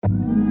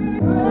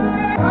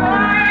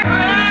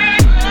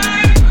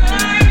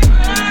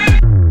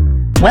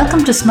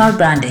Welcome to Smart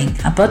Branding,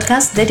 a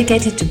podcast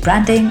dedicated to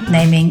branding,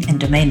 naming, and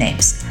domain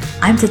names.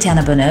 I'm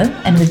Tatiana Bonneau,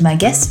 and with my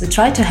guests, we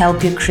try to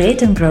help you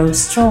create and grow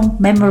strong,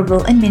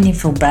 memorable, and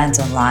meaningful brands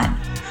online.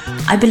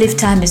 I believe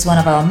time is one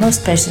of our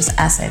most precious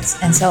assets,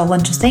 and so I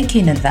want to thank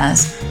you in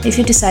advance if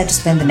you decide to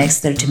spend the next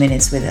 30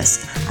 minutes with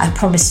us. I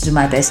promise to do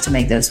my best to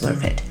make those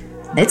worth it.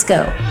 Let's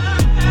go!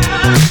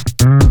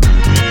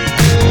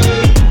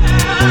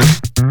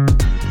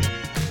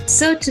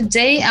 So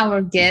today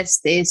our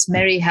guest is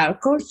Mary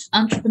Harcourt,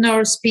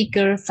 entrepreneur,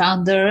 speaker,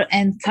 founder,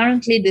 and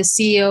currently the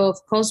CEO of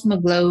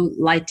CosmoGlo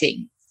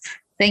Lighting.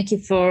 Thank you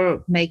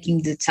for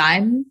making the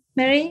time,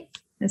 Mary.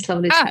 It's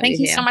lovely to have you here. Thank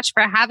you so much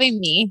for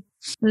having me.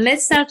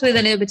 Let's start with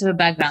a little bit of a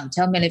background.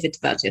 Tell me a little bit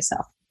about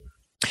yourself.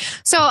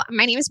 So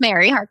my name is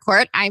Mary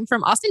Harcourt. I'm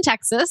from Austin,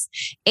 Texas,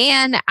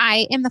 and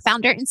I am the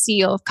founder and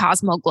CEO of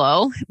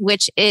CosmoGlo,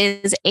 which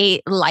is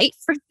a light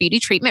for beauty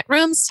treatment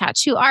rooms,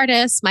 tattoo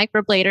artists,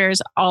 microbladers,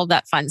 all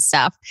that fun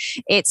stuff.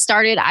 It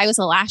started, I was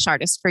a lash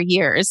artist for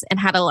years and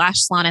had a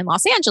lash salon in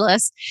Los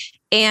Angeles.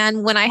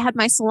 And when I had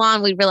my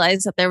salon, we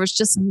realized that there was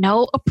just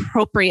no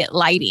appropriate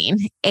lighting.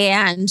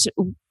 And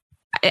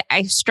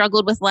I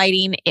struggled with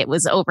lighting. It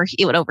would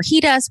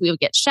overheat us. We would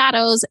get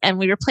shadows, and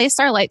we replaced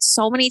our lights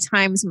so many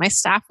times. My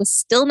staff was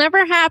still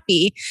never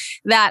happy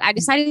that I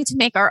decided to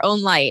make our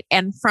own light,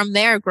 and from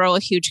there grow a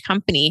huge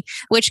company,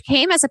 which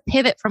came as a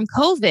pivot from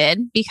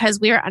COVID because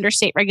we were under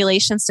state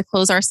regulations to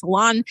close our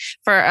salon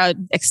for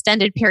an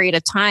extended period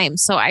of time.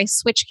 So I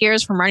switched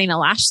gears from running a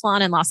lash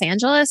salon in Los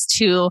Angeles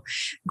to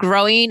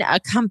growing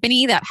a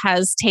company that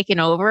has taken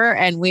over,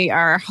 and we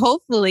are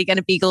hopefully going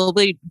to be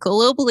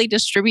globally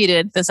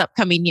distributed this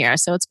upcoming year.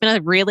 So it's been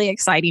a really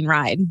exciting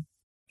ride.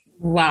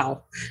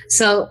 Wow.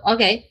 So,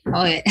 okay.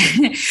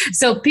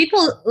 So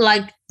people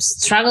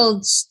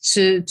struggled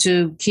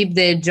to keep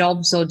their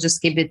jobs or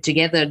just keep it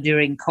together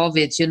during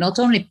COVID. You not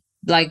only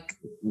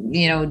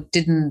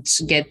didn't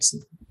get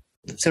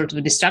sort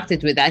of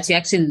distracted with that, you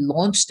actually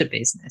launched a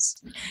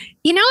business.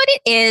 You know what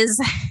it is?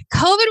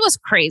 COVID was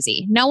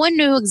crazy. No one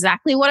knew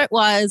exactly what it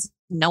was.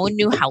 No one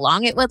knew how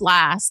long it would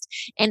last.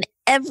 And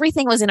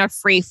everything was in a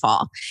free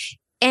fall.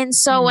 And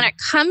so when it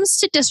comes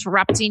to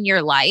disrupting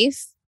your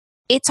life,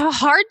 it's a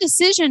hard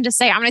decision to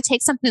say, I'm going to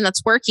take something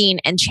that's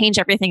working and change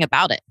everything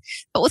about it.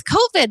 But with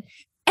COVID,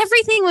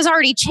 everything was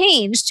already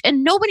changed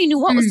and nobody knew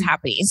what was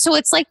happening. So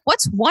it's like,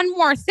 what's one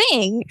more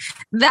thing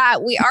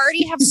that we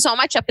already have so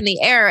much up in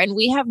the air and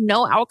we have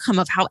no outcome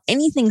of how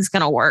anything's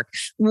going to work?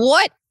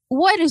 What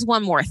is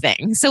one more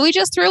thing? So we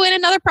just threw in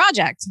another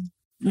project.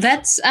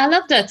 I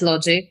love that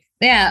logic.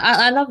 Yeah,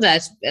 I love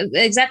that.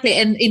 Exactly.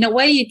 And in a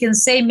way you can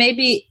say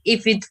maybe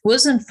if it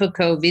wasn't for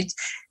COVID,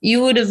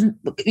 you would have,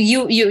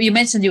 you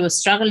mentioned you were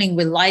struggling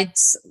with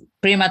lights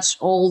pretty much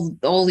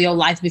all your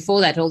life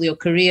before that, all your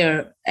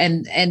career.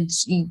 And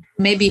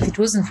maybe if it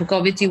wasn't for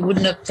COVID, you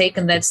wouldn't have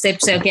taken that step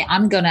to say, okay,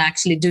 I'm going to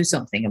actually do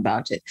something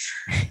about it.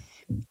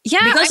 Yeah.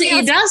 Because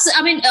it does.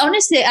 I mean,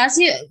 honestly,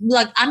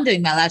 I'm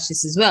doing my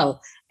lashes as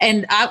well.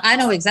 And I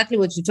know exactly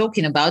what you're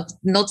talking about,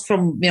 not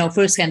from,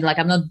 firsthand,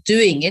 I'm not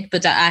doing it,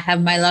 but I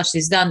have my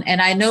lashes done.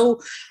 And I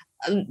know,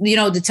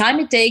 the time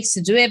it takes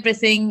to do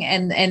everything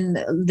and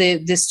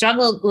the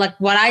struggle, like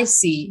what I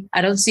see,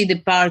 I don't see the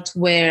part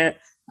where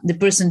the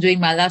person doing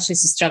my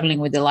lashes is struggling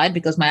with the light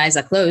because my eyes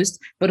are closed.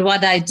 But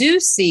what I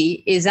do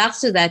see is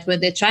after that, when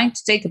they're trying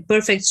to take a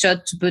perfect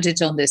shot to put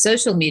it on their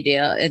social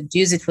media and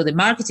use it for the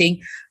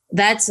marketing,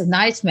 that's a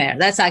nightmare.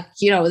 That's like,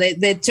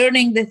 they're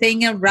turning the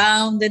thing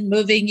around and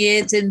moving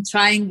it and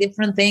trying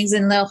different things.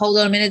 And hold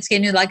on a minute,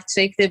 can you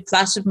take the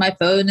flash of my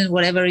phone and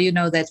whatever,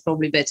 that's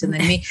probably better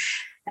than me.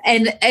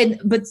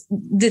 But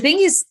the thing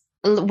is,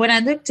 when I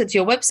looked at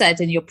your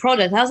website and your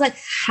product, I was like,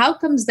 how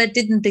comes that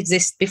didn't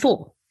exist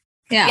before?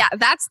 Yeah,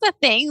 that's the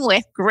thing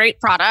with great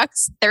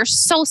products. They're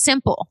so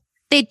simple.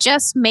 They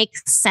just make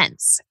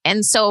sense.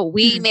 And so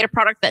we made a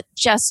product that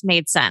just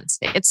made sense.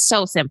 It's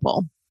so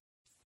simple.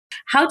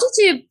 How did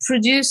you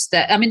produce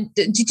that? I mean,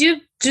 did you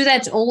do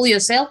that all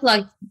yourself?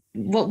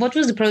 What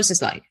was the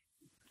process like?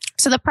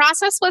 So the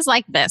process was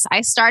like this.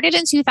 I started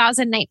in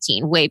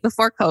 2019, way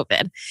before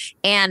COVID,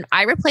 and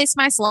I replaced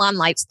my salon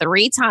lights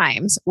 3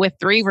 times with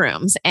 3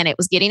 rooms, and it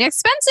was getting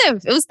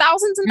expensive. It was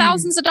thousands and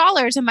thousands of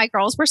dollars, and my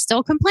girls were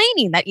still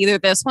complaining that either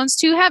this one's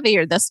too heavy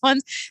or this one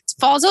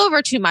falls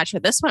over too much or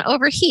this one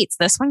overheats,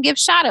 this one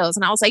gives shadows.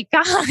 And I was like,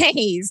 guys,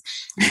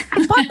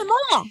 I bought them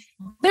all.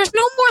 There's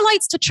no more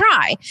lights to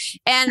try.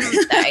 And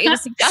I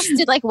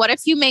suggested, what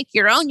if you make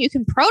your own? You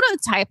can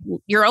prototype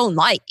your own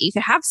light. You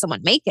could have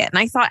someone make it. And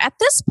I thought at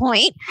this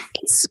point,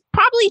 it's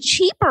probably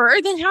cheaper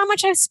than how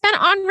much I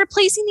spent on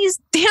replacing these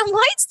damn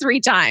lights 3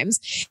 times.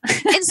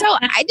 And so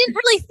I didn't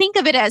really think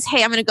of it as,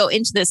 hey, I'm going to go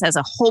into this as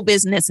a whole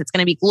business. It's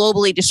going to be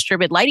globally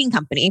distributed lighting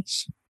company.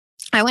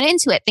 I went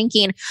into it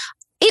thinking,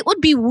 it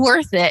would be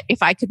worth it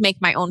if I could make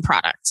my own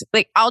product.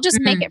 I'll just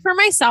make it for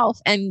myself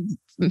and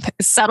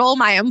settle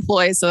my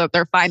employees so that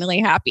they're finally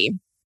happy.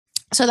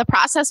 So the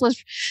process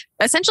was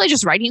essentially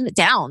just writing it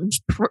down,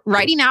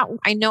 writing out.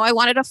 I know I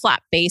wanted a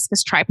flat base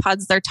because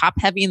tripods, they're top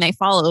heavy and they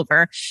fall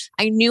over.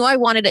 I knew I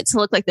wanted it to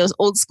look like those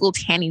old school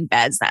tanning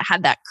beds that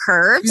had that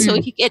curve so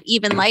you could get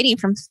even lighting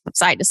from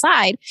side to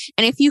side.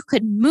 And if you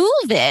could move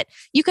it,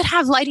 you could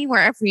have lighting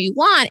wherever you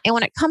want. And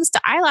when it comes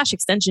to eyelash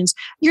extensions,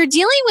 you're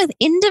dealing with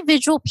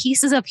individual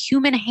pieces of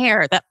human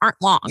hair that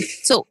aren't long.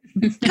 So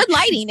good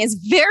lighting is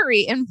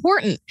very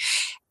important.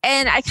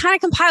 And I kind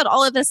of compiled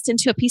all of this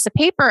into a piece of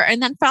paper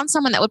and then found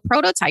someone that would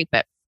prototype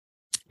it.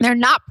 They're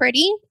not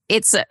pretty.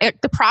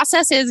 The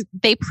process is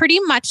they pretty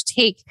much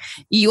take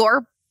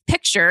your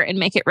picture and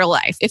make it real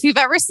life. If you've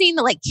ever seen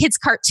the kids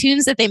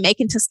cartoons that they make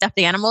into stuffed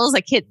animals,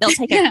 they'll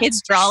take a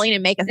kid's drawing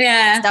and make a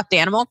stuffed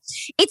animal.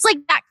 It's like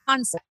that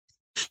concept.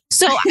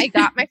 So I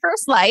got my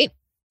first light.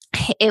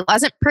 It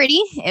wasn't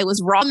pretty. It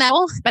was raw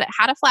metal, but it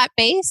had a flat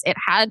base. It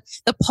had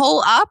the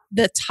pole up.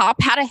 The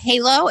top had a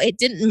halo. It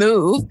didn't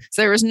move.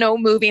 So there was no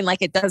moving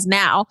like it does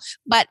now,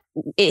 but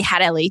it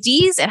had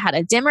LEDs. It had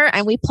a dimmer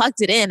and we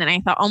plugged it in. And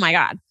I thought, oh my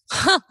God,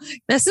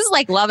 this is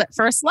like love at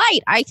first light.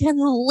 I can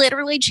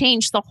literally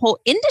change the whole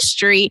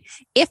industry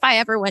if I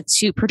ever went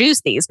to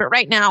produce these. But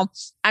right now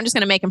I'm just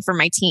going to make them for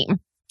my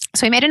team.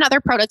 So we made another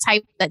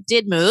prototype that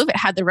did move. It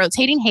had the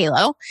rotating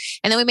halo.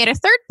 And then we made a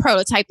third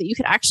prototype that you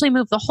could actually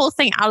move the whole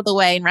thing out of the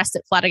way and rest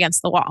it flat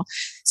against the wall.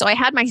 So I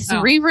had my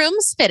 3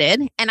 rooms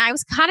fitted and I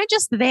was kind of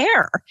just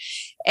there.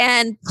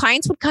 And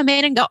clients would come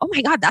in and go, oh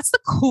my God, that's the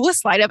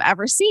coolest light I've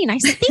ever seen. I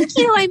said, thank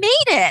you, I made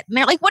it. And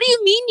they're like, what do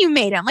you mean you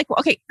made it? I'm like, well,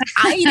 okay,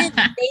 I didn't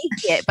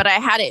make it, but I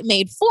had it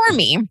made for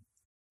me.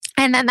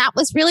 And then that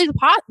was really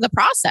the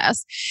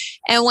process.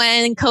 And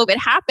when COVID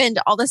happened,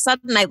 all of a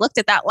sudden I looked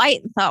at that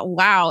light and thought,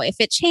 wow, if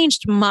it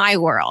changed my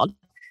world,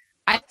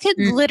 I could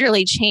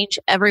literally change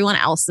everyone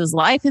else's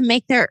life and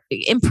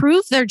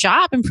improve their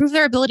job, improve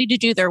their ability to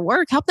do their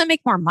work, help them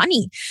make more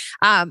money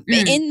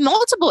in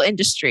multiple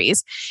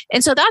industries.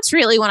 And so that's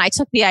really when I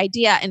took the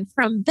idea. And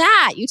from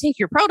that, you take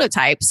your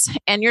prototypes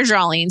and your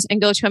drawings and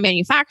go to a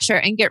manufacturer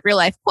and get real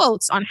life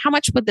quotes on how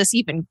much would this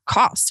even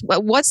cost?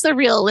 What's the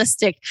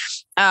realistic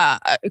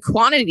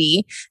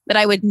quantity that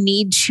I would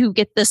need to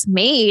get this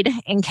made?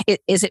 And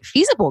is it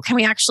feasible? Can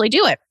we actually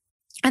do it?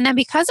 And then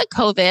because of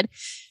COVID,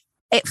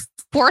 it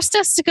forced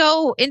us to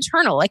go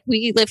internal. Like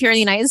we live here in the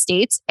United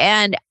States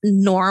and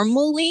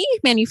normally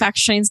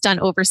manufacturing is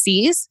done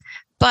overseas.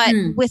 But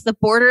with the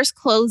borders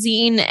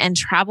closing and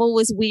travel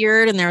was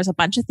weird and there was a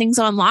bunch of things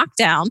on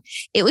lockdown,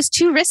 it was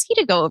too risky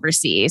to go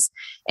overseas.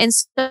 And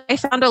so I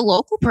found a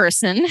local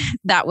person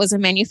that was a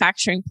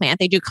manufacturing plant.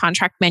 They do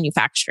contract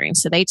manufacturing.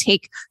 So they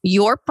take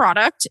your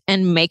product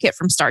and make it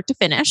from start to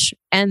finish.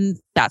 And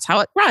that's how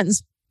it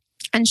runs.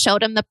 And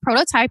showed them the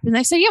prototype. And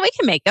they said, yeah, we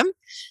can make them.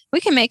 We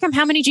can make them.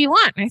 How many do you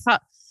want? And I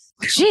thought,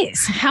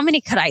 geez, how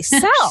many could I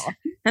sell?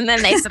 And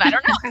then they said, I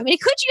don't know. How many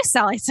could you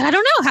sell? I said, I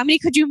don't know. How many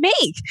could you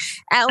make?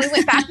 And we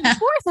went back and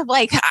forth of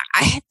like,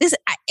 I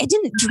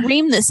didn't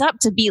dream this up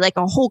to be like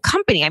a whole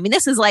company. I mean,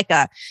 this is like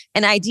an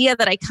idea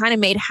that I kind of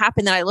made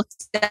happen that I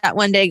looked at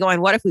one day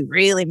going, what if we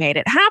really made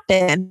it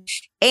happen?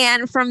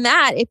 And from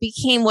that, it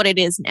became what it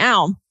is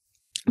now.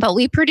 But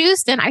we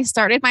produced and I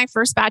started my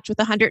first batch with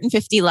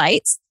 150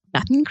 lights.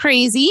 Nothing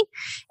crazy.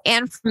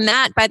 And from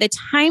that, by the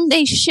time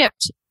they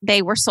shipped,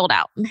 they were sold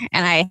out.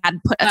 And I had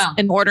put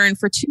an order in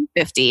for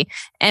 250.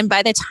 And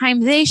by the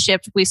time they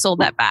shipped, we sold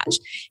that batch.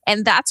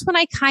 And that's when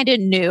I kind of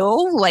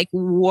knew like,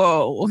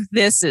 whoa,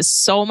 this is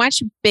so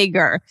much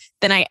bigger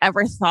than I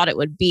ever thought it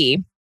would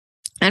be.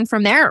 And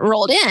from there, it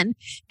rolled in.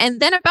 And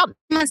then about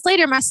months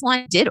later, my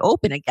salon did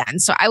open again.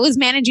 So I was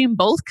managing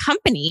both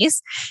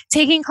companies,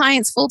 taking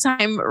clients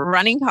full-time,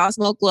 running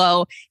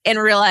CosmoGlo, and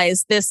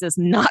realized this is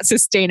not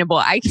sustainable.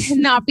 I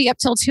cannot be up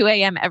till 2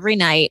 a.m. every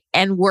night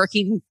and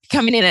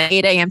coming in at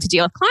 8 a.m. to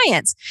deal with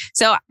clients.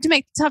 So I had to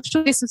make the tough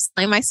choice of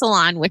selling my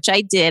salon, which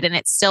I did. And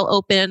it's still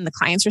open. The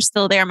clients are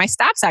still there. My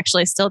staff's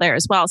actually still there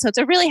as well. So it's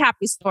a really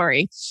happy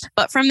story.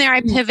 But from there,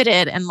 I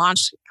pivoted and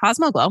launched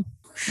CosmoGlo.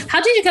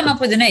 How did you come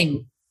up with the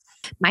name?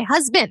 My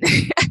husband.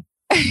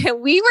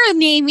 We were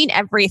naming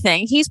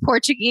everything. He's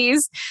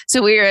Portuguese.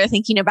 So we were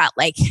thinking about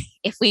like,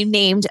 if we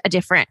named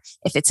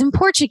if it's in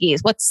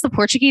Portuguese, what's the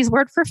Portuguese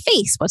word for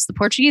face? What's the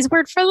Portuguese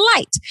word for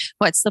light?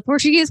 What's the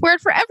Portuguese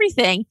word for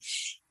everything?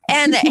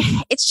 And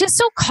it's just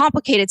so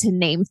complicated to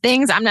name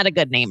things. I'm not a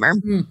good namer.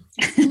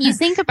 You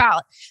think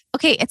about,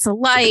 okay, it's a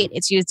light,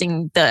 it's used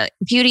in the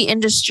beauty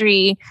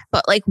industry,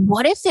 but like,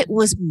 what if it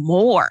was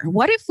more?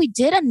 What if we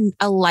did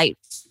a light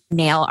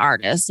nail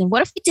artist? And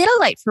what if we did a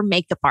light for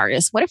makeup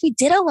artists? What if we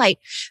did a light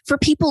for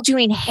people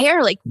doing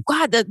hair? Like,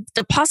 God,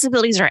 the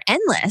possibilities are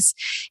endless.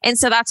 And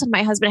so that's when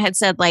my husband had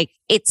said, like,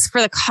 it's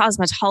for the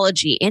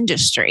cosmetology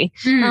industry.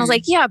 And I was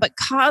like, yeah, but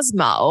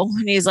Cosmo.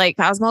 And he's like,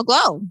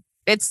 CosmoGlo.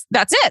 That's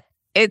it.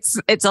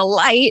 It's a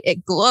light,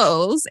 it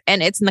glows,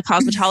 and it's in the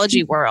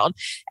cosmetology world.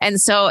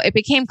 And so it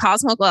became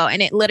CosmoGlo.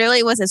 And it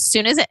literally was as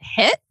soon as it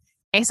hit,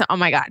 I said, oh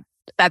my God,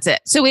 that's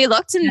it. So we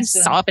looked and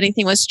saw if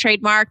anything was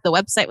trademarked. The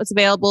website was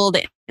available.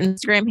 The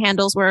Instagram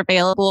handles were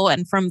available.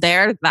 And from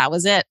there, that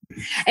was it.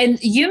 And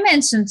you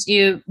mentioned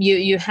you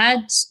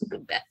had,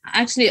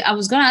 actually, I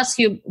was going to ask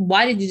you,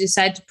 why did you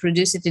decide to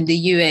produce it in the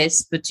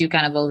US? But you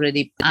kind of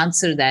already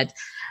answered that.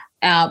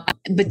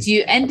 But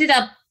you ended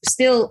up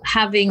still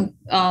having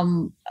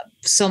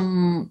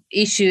some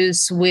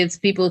issues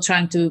with people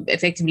trying to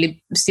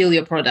effectively steal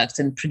your product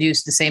and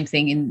produce the same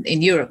thing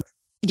in Europe.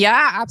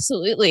 Yeah,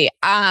 absolutely.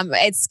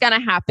 It's going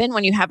to happen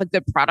when you have a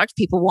good product.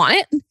 People want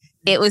it.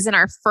 It was in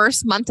our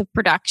first month of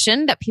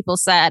production that people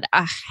said,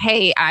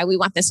 hey, we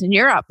want this in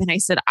Europe. And I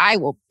said, I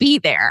will be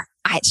there.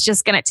 It's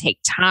just going to take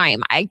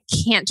time. I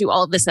can't do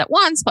all of this at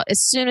once, but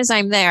as soon as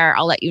I'm there,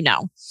 I'll let you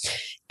know.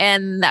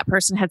 And that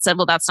person had said,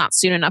 well, that's not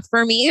soon enough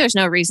for me. There's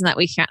no reason that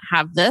we can't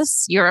have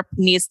this. Europe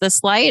needs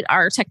this light.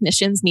 Our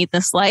technicians need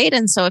this light.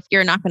 And so if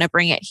you're not going to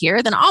bring it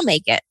here, then I'll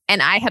make it.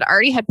 And I had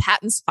already had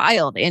patents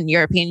filed in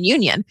European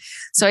Union.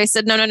 So I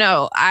said,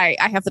 no, I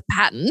have the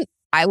patent.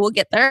 I will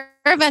get there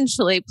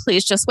eventually.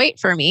 Please just wait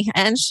for me.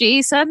 And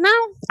she said, no,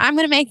 I'm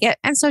going to make it.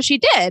 And so she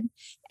did.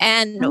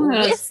 And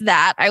with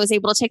that, I was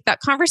able to take that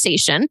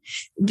conversation.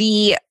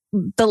 The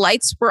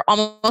lights were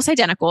almost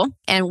identical,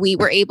 and we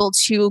were able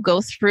to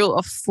go through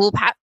a full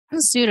patent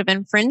suit of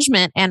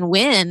infringement and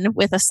win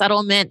with a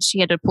settlement. She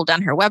had to pull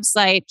down her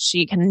website.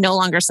 She can no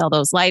longer sell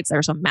those lights.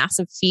 There's a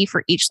massive fee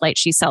for each light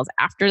she sells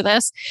after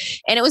this.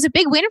 And it was a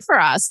big win for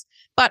us.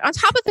 But on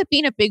top of it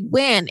being a big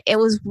win, it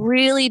was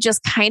really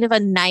just kind of a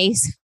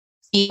nice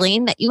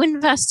feeling that you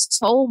invest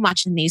so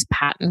much in these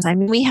patents. I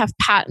mean, we have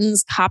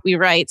patents,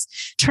 copyrights,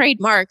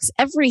 trademarks,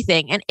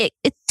 everything. And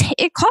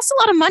it costs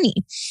a lot of money.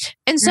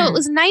 And so it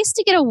was nice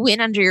to get a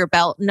win under your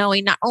belt,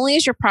 knowing not only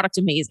is your product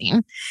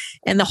amazing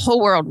and the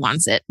whole world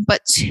wants it,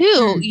 but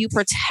two, you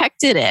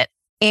protected it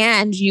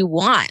and you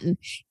won.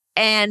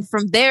 And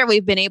from there,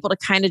 we've been able to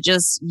kind of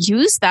just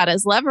use that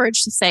as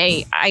leverage to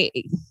say,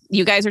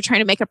 you guys are trying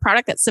to make a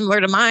product that's similar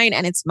to mine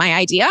and it's my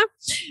idea.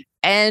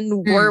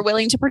 And we're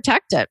willing to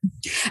protect it.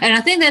 And I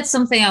think that's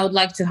something I would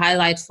like to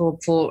highlight for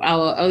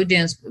our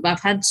audience. I've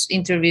had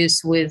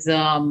interviews with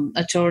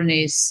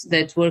attorneys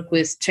that work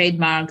with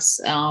trademarks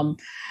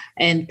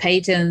and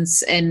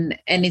patents. And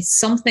it's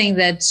something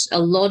that a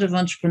lot of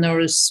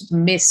entrepreneurs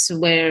miss,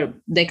 where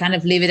they kind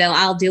of leave it,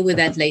 I'll deal with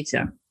that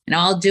later. And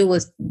I'll deal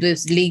with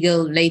this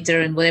legal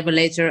later and whatever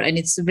later. And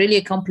it's really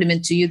a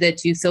compliment to you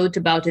that you thought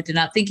about it. And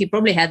I think you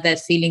probably had that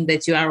feeling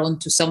that you are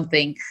onto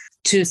something,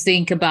 to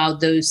think about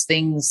those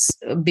things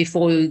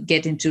before you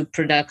get into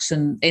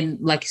production. And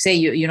like you say,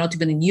 you're not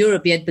even in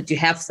Europe yet, but you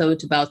have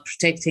thought about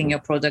protecting your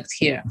product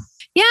here.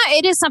 Yeah,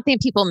 it is something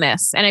people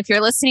miss. And if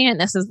you're listening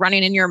and this is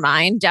running in your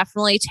mind,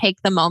 definitely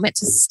take the moment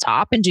to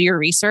stop and do your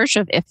research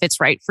of if it's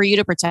right for you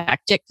to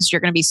protect it, because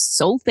you're going to be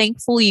so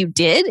thankful you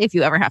did if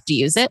you ever have to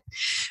use it.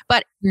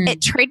 But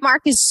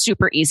trademark is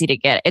super easy to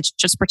get. It's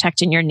just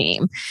protecting your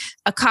name.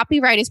 A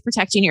copyright is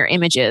protecting your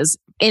images.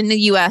 In the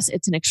US,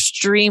 it's an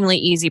extremely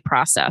easy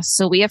process.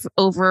 So we have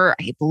over,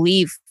 I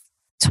believe,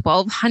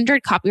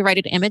 1,200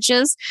 copyrighted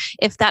images.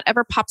 If that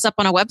ever pops up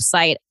on a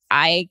website,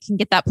 I can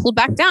get that pulled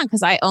back down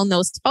because I own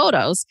those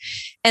photos.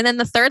 And then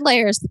the third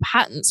layer is the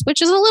patents,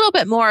 which is a little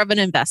bit more of an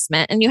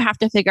investment, and you have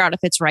to figure out if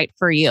it's right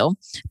for you.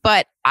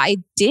 But I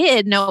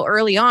did know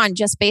early on,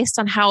 just based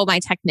on how my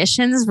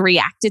technicians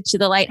reacted to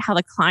the light, how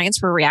the clients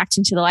were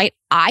reacting to the light,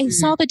 I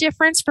saw the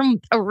difference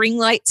from a ring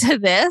light to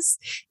this.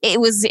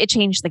 It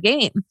changed the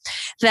game.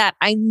 That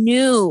I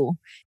knew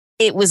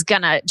it was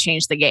going to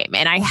change the game,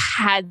 and I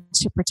had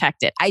to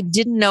protect it. I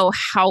didn't know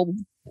how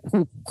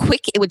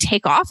quick it would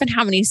take off and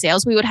how many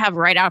sales we would have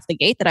right out of the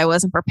gate that I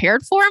wasn't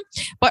prepared for.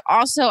 But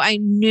also I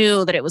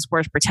knew that it was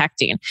worth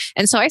protecting.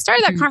 And so I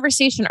started that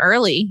conversation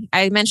early.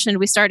 I mentioned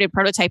we started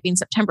prototyping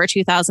September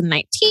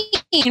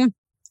 2019.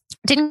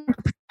 Didn't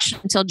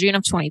until June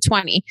of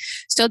 2020.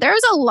 So there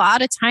was a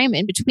lot of time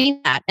in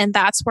between that. And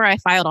that's where I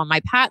filed all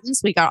my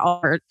patents. We got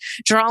all our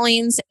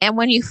drawings. And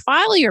when you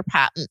file your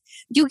patent,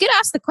 you get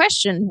asked the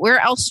question, where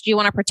else do you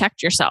want to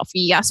protect yourself?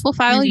 Yes, we'll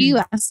file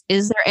US.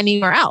 Is there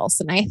anywhere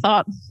else? And I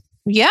thought,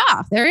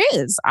 yeah, there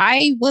is.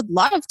 I would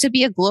love to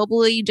be a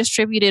globally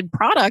distributed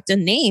product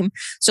and name.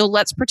 So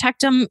let's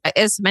protect them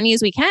as many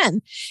as we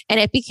can. And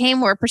it became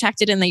we're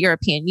protected in the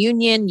European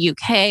Union,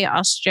 UK,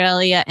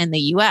 Australia, and the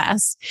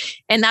US.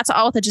 And that's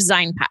all with the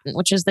design patent,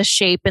 which is the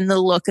shape and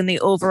the look and the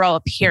overall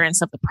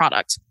appearance of the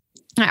product.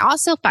 I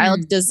also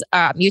filed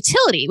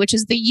utility, which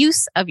is the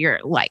use of your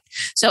light.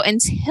 So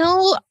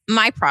until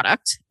my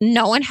product,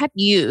 no one had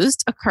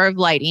used a curved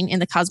lighting in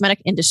the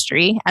cosmetic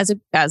industry as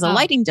a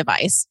lighting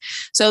device.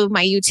 So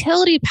my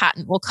utility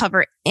patent will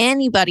cover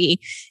anybody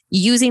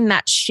using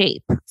that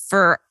shape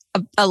for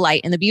a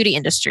light in the beauty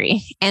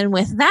industry. And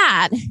with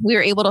that, we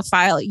were able to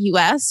file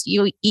US,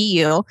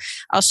 EU,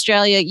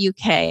 Australia,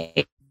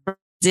 UK,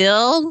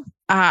 Brazil,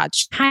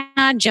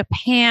 China,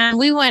 Japan.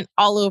 We went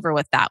all over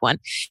with that one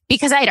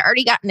because I had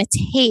already gotten a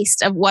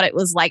taste of what it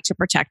was like to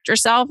protect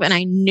yourself. And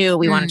I knew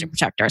we wanted to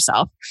protect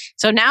ourselves.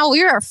 So now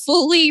we are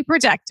fully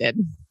protected.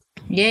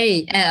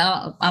 Yay.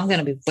 I'm going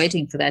to be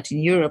waiting for that in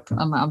Europe.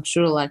 I'm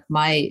sure like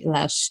my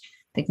lash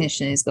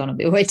technician is going to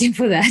be waiting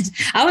for that.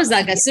 I was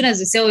like, as soon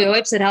as I saw your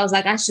website, I was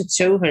like, I should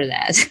show her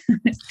that.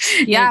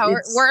 Yeah,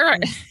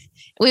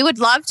 we would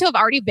love to have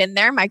already been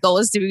there. My goal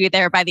is to be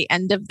there by the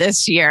end of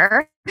this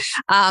year.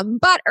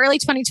 But early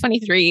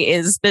 2023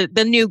 is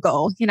the new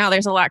goal.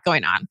 There's a lot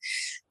going on,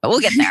 but we'll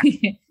get there.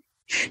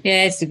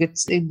 Yeah, it's a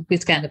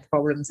good kind of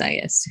problems, I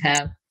guess, to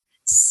have.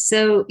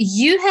 So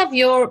you have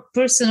your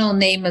personal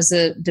name as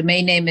a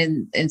domain name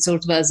and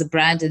sort of as a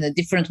brand in a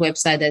different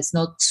website that's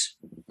not,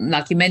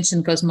 like you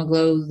mentioned,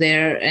 CosmoGlo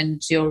there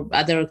and your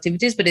other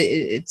activities, but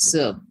it's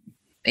a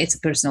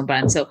personal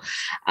brand. So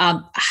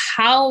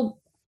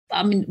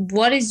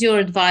what is your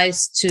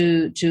advice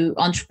to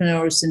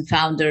entrepreneurs and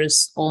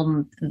founders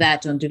on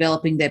that, on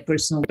developing their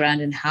personal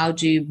brand, and how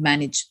do you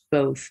manage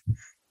both?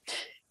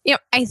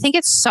 I think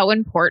it's so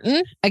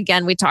important.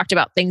 Again, we talked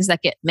about things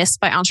that get missed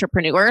by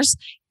entrepreneurs.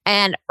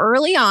 And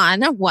early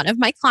on, one of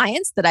my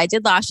clients that I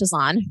did lashes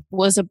on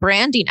was a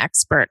branding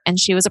expert, and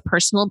she was a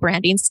personal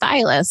branding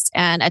stylist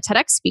and a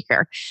TEDx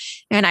speaker.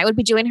 And I would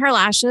be doing her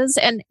lashes.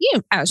 And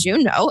as you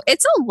know,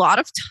 it's a lot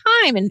of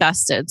time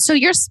invested. So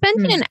you're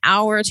spending an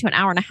hour to an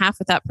hour and a half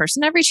with that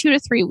person every 2 to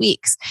 3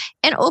 weeks.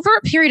 And over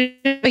a period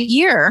of a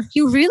year,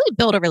 you really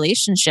build a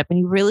relationship and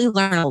you really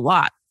learn a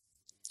lot.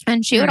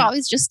 And she would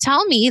always just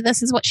tell me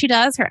this is what she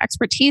does, her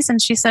expertise.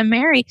 And she said,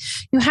 Mary,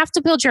 you have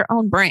to build your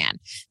own brand.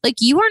 Like,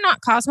 you are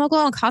not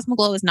CosmoGlo, and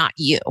CosmoGlo is not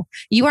you.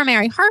 You are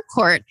Mary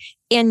Harcourt,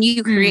 and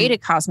you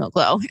created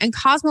CosmoGlo. And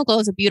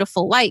CosmoGlo is a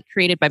beautiful light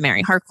created by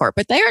Mary Harcourt,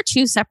 but they are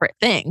two separate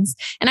things.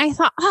 And I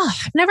thought,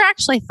 I've never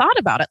actually thought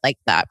about it like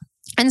that.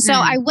 And so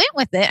I went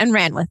with it and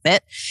ran with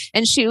it.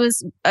 And she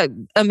was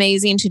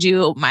amazing to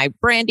do my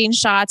branding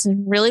shots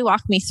and really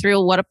walk me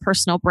through what a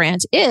personal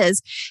brand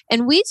is.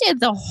 And we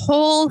did the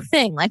whole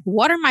thing. Like,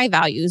 what are my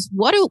values?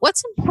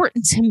 What's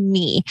important to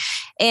me?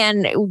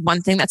 And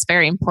one thing that's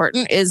very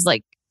important is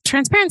like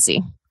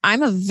transparency.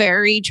 I'm a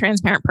very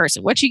transparent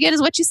person. What you get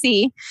is what you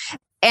see.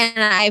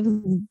 And I've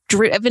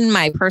driven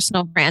my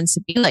personal brand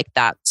to be like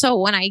that. So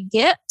when I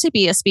get to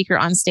be a speaker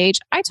on stage,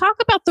 I talk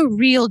about the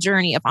real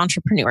journey of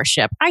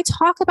entrepreneurship. I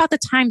talk about the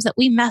times that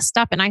we messed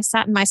up and I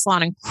sat in my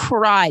salon and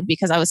cried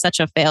because I was such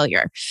a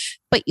failure.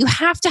 But you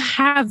have to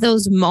have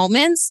those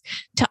moments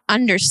to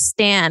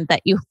understand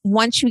that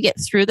once you get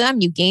through them,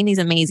 you gain these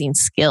amazing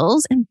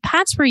skills, and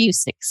that's where you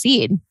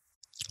succeed.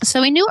 So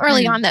we knew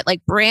early on that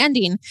like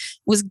branding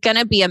was going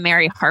to be a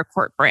Mary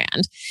Harcourt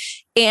brand.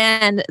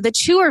 And the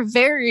two are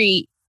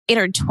very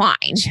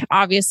intertwined.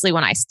 Obviously,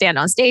 when I stand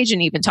on stage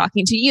and even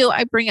talking to you,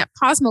 I bring up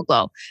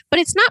CosmoGlo, but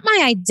it's not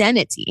my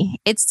identity.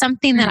 It's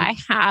something that I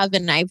have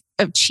and I've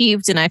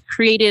achieved and I've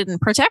created and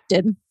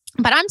protected.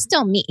 But I'm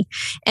still me.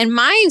 And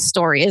my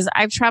story is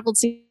I've traveled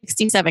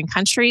 67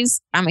 countries.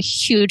 I'm a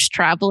huge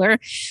traveler.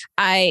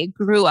 I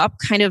grew up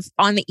kind of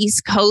on the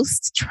East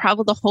Coast,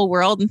 traveled the whole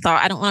world and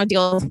thought, I don't want to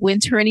deal with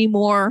winter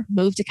anymore.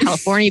 Moved to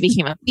California,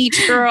 became a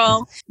beach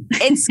girl.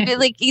 It's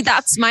like,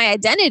 that's my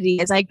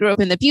identity. As I grew up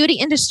in the beauty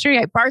industry,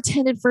 I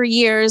bartended for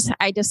years.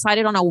 I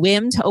decided on a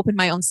whim to open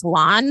my own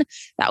salon.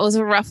 That was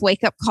a rough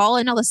wake up call.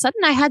 And all of a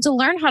sudden I had to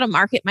learn how to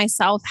market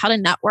myself, how to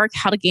network,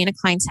 how to gain a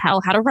clientele,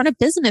 how to run a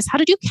business, how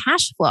to do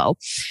cash flow.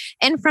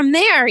 And from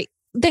there,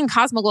 then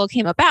CosmoGlo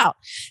came about.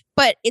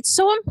 But it's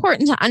so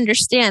important to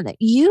understand that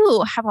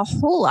you have a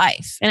whole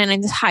life and an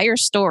entire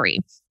story,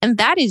 and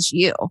that is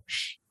you.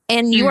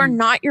 And you are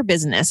not your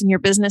business, and your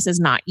business is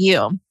not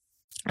you.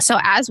 So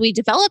as we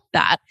developed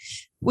that,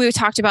 we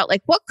talked about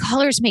like, what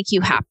colors make you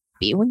happy?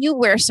 When you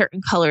wear certain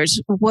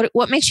colors,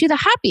 what makes you the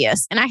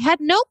happiest? And I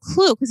had no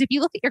clue, because if you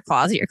look at your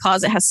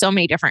closet has so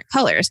many different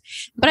colors.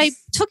 But I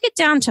took it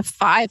down to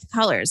 5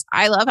 colors.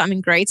 I'm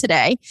in gray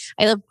today.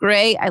 I love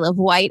gray. I love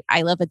white.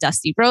 I love a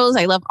dusty rose.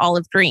 I love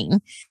olive green.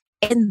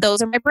 And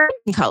those are my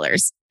branding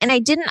colors. And I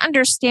didn't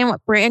understand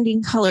what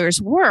branding colors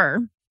were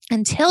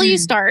until you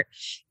start.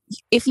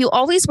 If you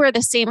always wear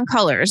the same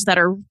colors that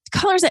are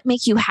colors that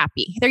make you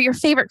happy, they're your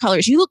favorite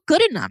colors. You look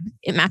good in them.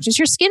 It matches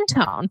your skin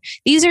tone.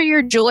 These are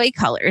your joy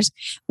colors.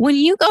 When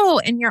you go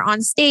and you're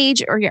on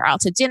stage or you're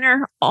out to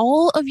dinner,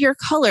 all of your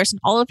colors and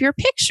all of your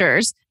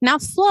pictures now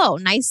flow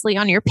nicely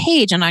on your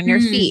page and on your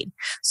feed.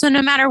 So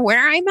no matter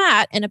where I'm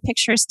at and a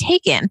picture is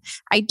taken,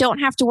 I don't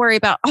have to worry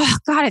about, oh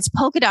God, it's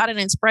polka dotted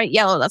and it's bright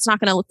yellow. That's not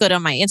going to look good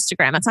on my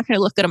Instagram. That's not going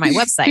to look good on my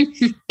website.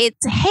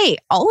 It's, hey,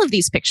 all of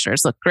these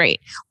pictures look great.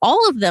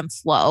 All of them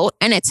flow,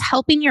 and it's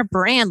helping your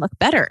brand look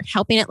better,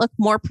 helping it look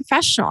more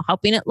professional,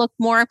 helping it look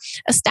more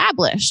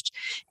established.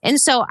 And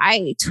so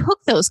I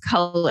took those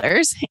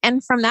colors,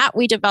 and from that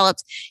we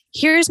developed,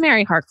 here's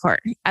Mary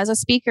Harcourt as a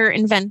speaker,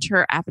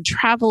 inventor, avid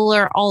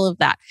traveler, all of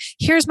that.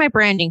 Here's my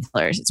branding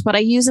colors. It's what I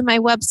use in my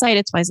website.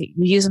 It's what I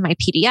use in my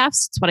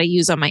PDFs. It's what I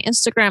use on my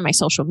Instagram, my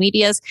social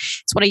medias.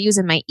 It's what I use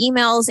in my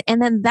emails.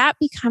 And then that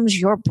becomes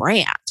your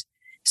brand.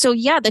 So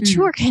yeah, the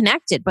two are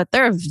connected, but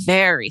they're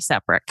very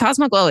separate.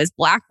 CosmoGlo is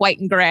black, white,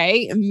 and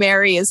gray.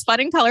 Mary is fun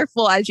and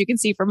colorful, as you can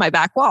see from my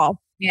back wall.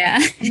 Yeah.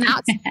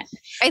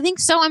 I think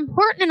so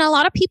important. And a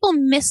lot of people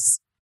misuse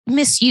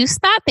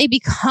that. They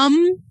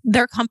become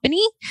their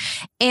company.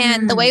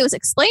 And the way it was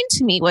explained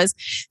to me was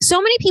so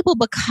many people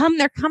become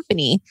their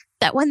company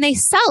that when they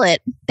sell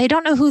it, they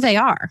don't know who they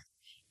are.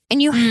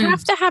 And you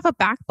have to have a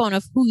backbone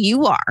of who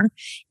you are.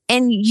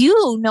 And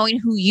you knowing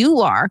who you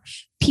are,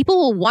 people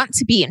will want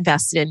to be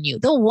invested in you.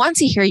 They'll want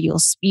to hear you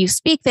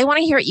speak. They want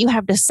to hear what you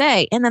have to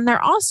say. And then they're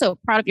also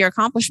proud of your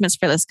accomplishments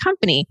for this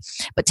company.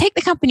 But take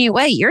the company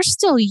away, you're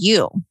still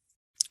you.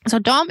 So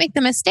don't make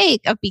the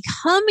mistake of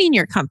becoming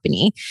your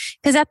company,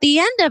 because at the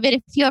end of it,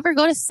 if you ever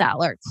go to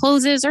sell or it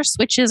closes or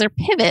switches or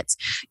pivots,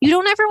 you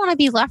don't ever want to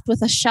be left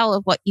with a shell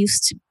of what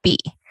used to be.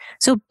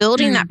 So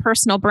building that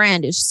personal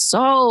brand is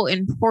so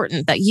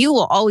important that you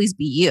will always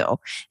be you,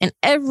 and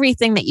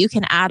everything that you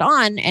can add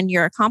on and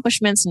your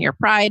accomplishments and your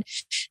pride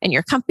and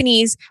your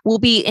companies will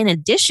be in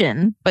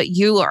addition, but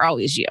you are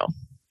always you.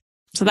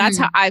 So that's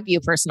how I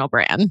view personal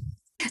brand.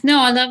 No,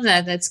 I love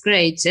that. That's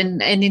great.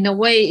 And in a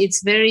way,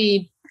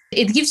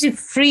 it gives you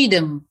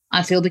freedom,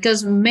 I feel,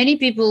 because many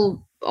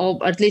people,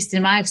 or at least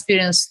in my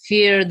experience,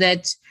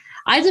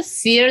 either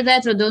fear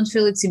that or don't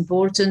feel it's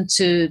important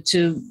to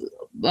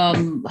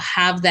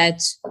have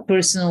that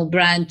personal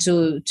brand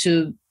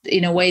to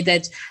in a way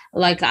that,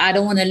 like, I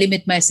don't want to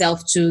limit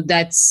myself to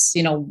that's,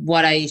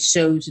 what I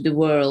show to the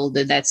world.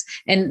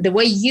 And the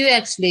way you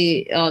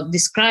actually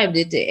described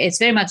it, it's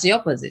very much the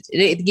opposite.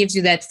 It gives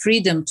you that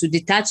freedom to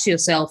detach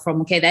yourself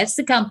from, okay, that's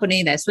the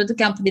company, that's what the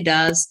company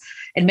does.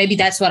 And maybe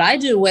that's what I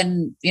do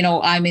when,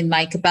 I'm in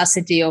my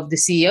capacity of the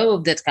CEO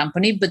of that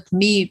company, but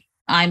me,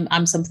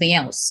 I'm something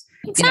else.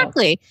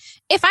 Exactly.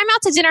 If I'm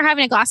out to dinner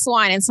having a glass of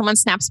wine and someone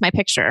snaps my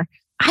picture,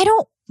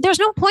 there's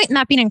no point in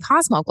that being in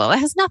CosmoGlo. It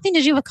has nothing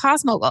to do with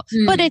CosmoGlo,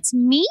 but it's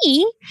me.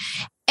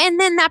 And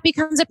then that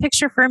becomes a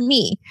picture for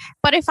me.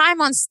 But if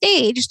I'm on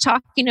stage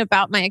talking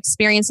about my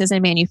experiences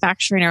in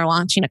manufacturing or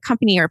launching a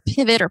company or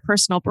pivot or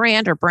personal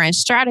brand or brand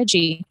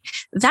strategy,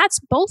 that's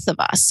both of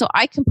us. So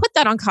I can put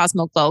that on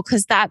CosmoGlo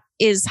because that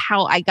is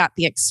how I got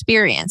the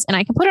experience. And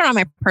I can put it on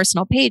my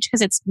personal page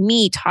because it's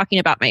me talking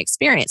about my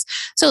experience.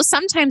 So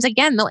sometimes,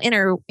 again, they'll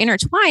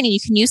intertwine and you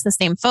can use the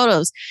same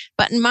photos.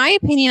 But in my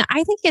opinion,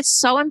 I think it's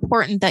so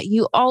important that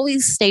you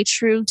always stay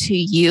true to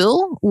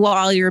you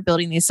while you're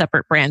building these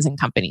separate brands and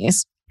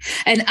companies.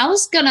 And I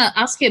was going to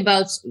ask you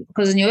about,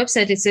 because on your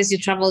website, it says you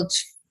traveled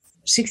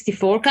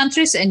 64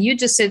 countries and you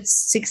just said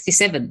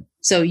 67.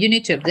 So you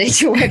need to update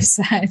your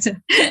website.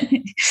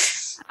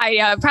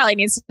 I probably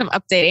need some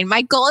updating.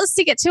 My goal is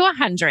to get to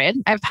 100.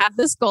 I've had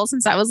this goal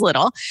since I was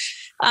little.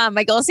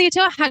 My goal is to get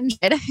to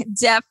 100.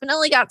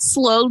 Definitely got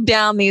slowed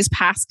down these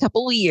past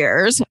couple of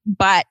years,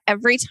 but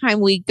every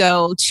time we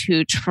go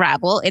to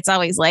travel, it's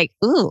always like,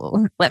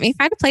 ooh, let me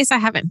find a place I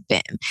haven't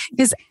been.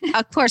 Because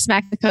of course,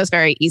 Mexico is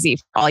very easy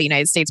for all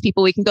United States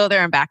people. We can go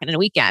there and back in a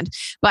weekend,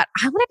 but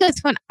I want to go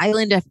to an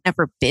island I've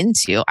never been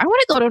to. I want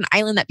to go to an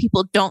island that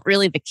people don't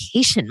really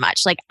vacation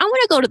much. Like I want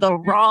to go to the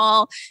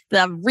raw,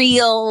 the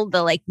real,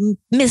 the like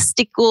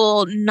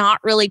mystical, not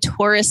really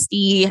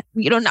touristy,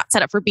 not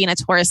set up for being a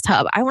tourist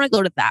hub. I want to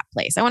go to that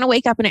place. I want to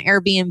wake up in an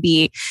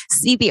Airbnb,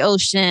 see the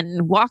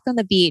ocean, walk on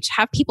the beach,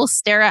 have people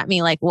stare at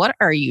me like, what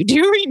are you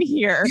doing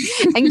here?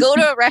 And go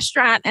to a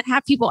restaurant and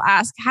have people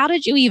ask, how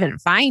did you even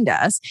find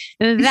us?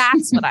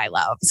 That's what I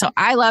love. So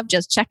I love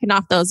just checking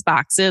off those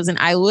boxes, and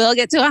I will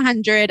get to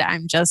 100.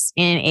 I'm just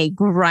in a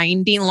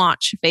grinding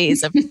launch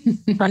phase of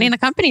running a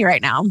company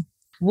right now.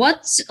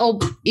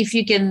 If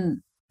you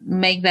can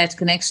make that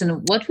connection,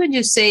 what would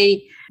you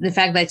say the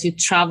fact that you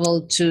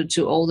travel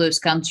to all those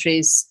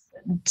countries,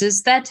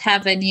 does that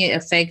have any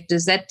effect?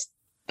 Does that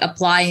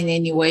apply in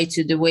any way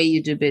to the way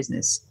you do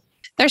business?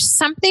 There's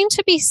something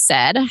to be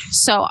said.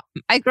 So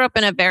I grew up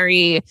in a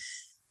very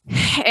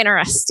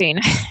interesting,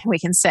 we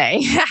can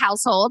say,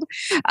 household.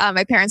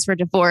 My parents were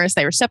divorced.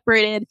 They were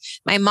separated.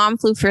 My mom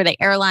flew for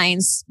the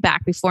airlines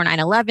back before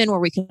 9/11, where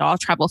we could all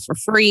travel for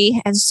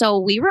free. And so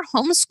we were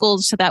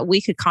homeschooled so that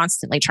we could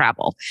constantly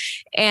travel.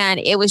 And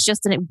it was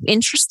just an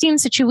interesting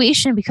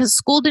situation because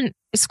school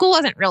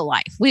wasn't real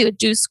life. We would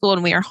do school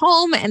when we were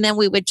home. And then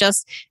we would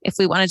just, if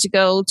we wanted to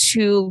go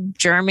to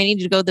Germany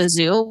to go to the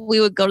zoo, we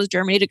would go to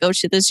Germany to go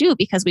to the zoo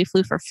because we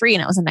flew for free.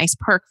 And it was a nice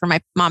perk for my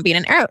mom being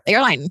an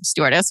airline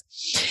stewardess.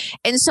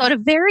 And so at a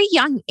very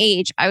young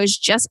age, I was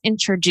just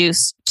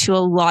introduced to a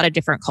lot of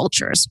different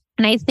cultures.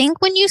 And I think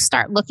when you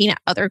start looking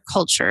at other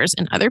cultures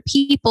and other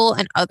people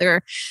and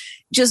other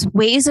just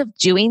ways of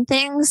doing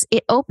things,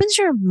 it opens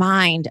your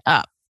mind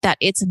up that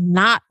it's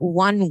not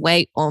one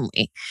way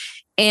only.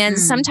 And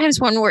sometimes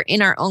when we're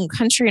in our own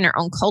country, in our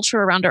own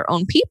culture, around our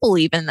own people,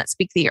 even that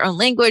speak their own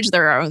language,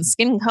 their own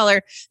skin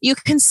color, you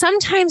can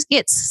sometimes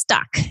get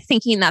stuck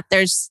thinking that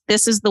this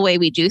is the way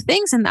we do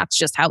things and that's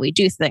just how we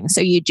do things.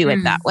 So you do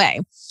it that way.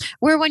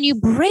 Where when you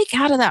break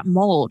out of that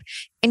mold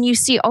and you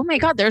see, oh my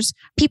God, there's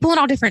people in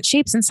all different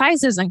shapes and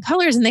sizes and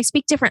colors, and they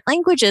speak different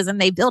languages, and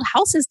they build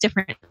houses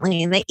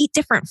differently, and they eat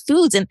different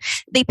foods, and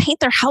they paint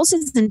their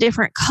houses in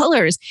different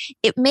colors.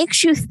 It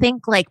makes you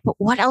think like, but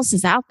what else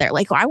is out there?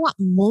 Like, I want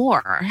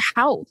more.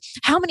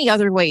 How many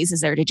other ways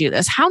is there to do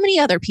this? How many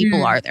other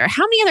people are there?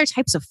 How many other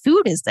types of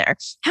food is there?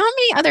 How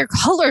many other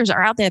colors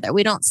are out there that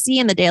we don't see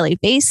on the daily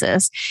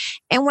basis?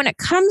 And when it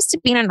comes to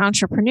being an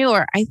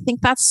entrepreneur, I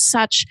think that's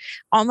such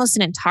almost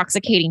an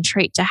intoxicating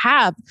trait to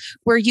have,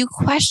 where you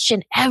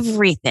question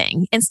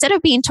everything. Instead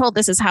of being told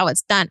this is how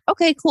it's done,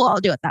 okay, cool, I'll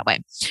do it that way.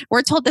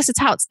 We're told this is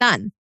how it's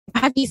done.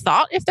 Have you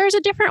thought if there's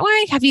a different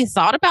way? Have you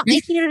thought about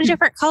making it a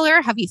different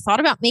color? Have you thought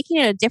about making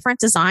it a different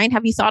design?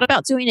 Have you thought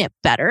about doing it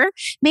better?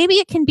 Maybe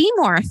it can be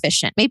more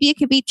efficient. Maybe it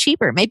could be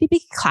cheaper. Maybe it could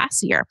be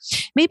classier.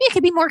 Maybe it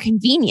could be more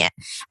convenient.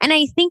 And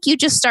I think you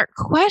just start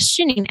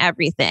questioning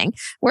everything.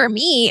 Where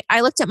me,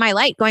 I looked at my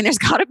light going, there's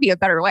got to be a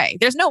better way.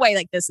 There's no way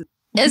like this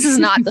is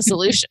not the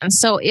solution.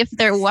 So if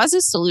there was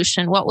a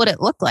solution, what would it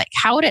look like?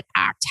 How would it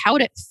act? How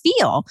would it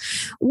feel?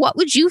 What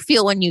would you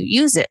feel when you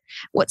use it?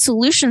 What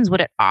solutions would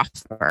it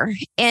offer?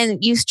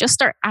 And you just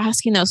start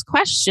asking those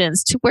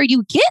questions to where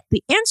you get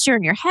the answer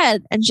in your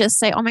head and just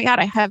say, oh my God,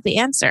 I have the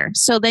answer.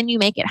 So then you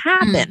make it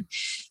happen.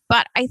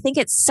 But I think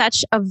it's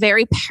such a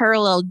very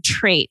parallel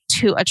trait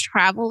to a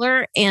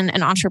traveler and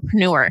an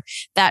entrepreneur,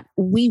 that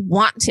we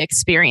want to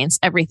experience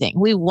everything.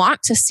 We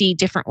want to see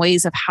different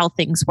ways of how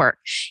things work.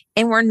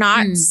 And we're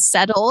not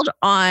settled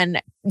on,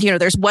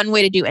 there's one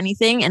way to do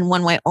anything and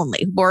one way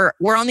only. We're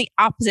on the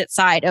opposite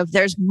side of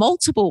there's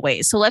multiple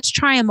ways. So let's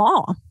try them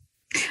all.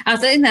 I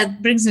think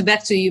that brings me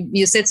back to you.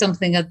 You said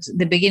something at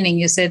the beginning.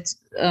 You said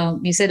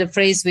a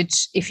phrase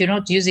which, if you're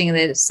not using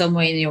it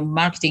somewhere in your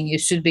marketing, you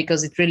should,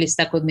 because it really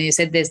stuck with me. You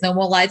said, "There's no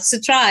more lights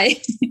to try,"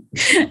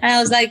 and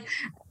I was like,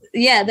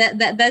 "Yeah,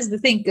 that's the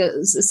thing."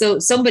 So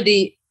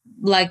somebody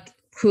like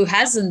who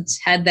hasn't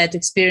had that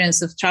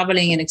experience of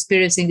traveling and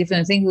experiencing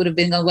different things would have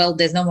been, well,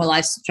 there's no more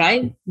lights to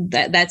try.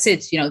 That's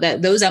it.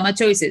 Those are my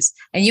choices.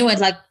 And you went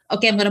like,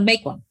 okay, I'm going to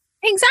make one.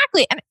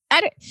 Exactly. And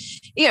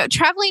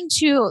traveling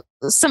to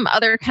some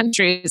other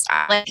countries,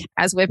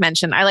 as we've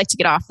mentioned, I like to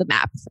get off the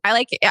map.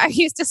 I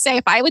used to say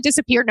if I would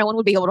disappear, no one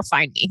would be able to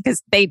find me,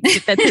 because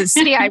the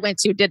city I went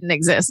to didn't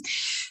exist.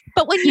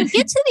 But when you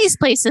get to these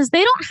places,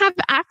 they don't have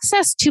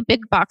access to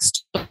big box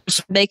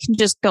stores. They can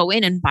just go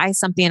in and buy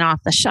something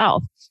off the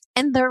shelf.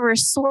 And their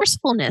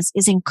resourcefulness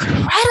is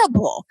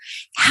incredible.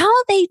 How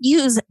they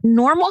use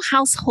normal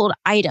household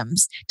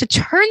items to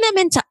turn them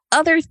into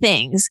other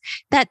things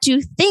that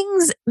do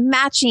things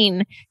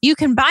matching. You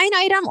can buy an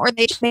item, or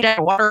they just made it out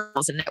of water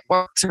and it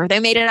works, or they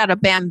made it out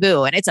of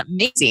bamboo and it's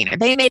amazing, or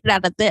they made it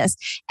out of this.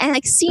 And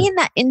like seeing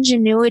that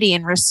ingenuity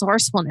and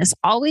resourcefulness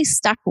always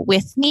stuck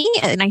with me.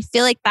 And I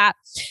feel like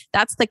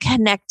that's the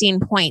connecting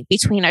point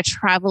between a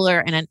traveler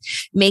and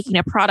making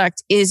a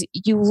product, is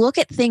you look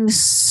at things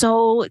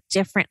so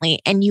differently,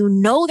 and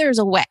there's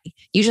a way.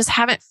 You just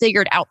haven't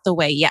figured out the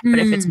way yet. But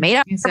if it's made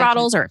out of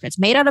bottles, or if it's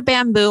made out of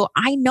bamboo,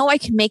 I know I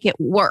can make it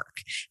work.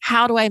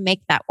 How do I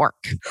make that work?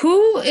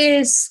 Who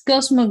is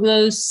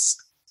CosmoGlo's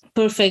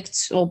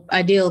perfect or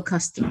ideal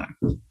customer?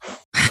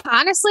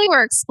 Honestly,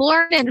 we're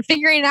exploring and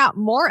figuring out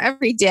more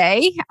every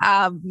day.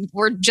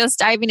 We're just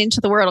diving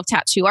into the world of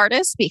tattoo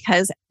artists,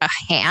 because a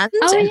hand,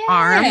 an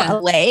arm, a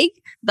leg,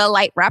 the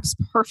light wraps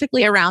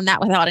perfectly around that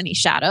without any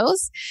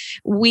shadows.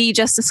 We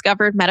just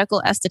discovered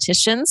medical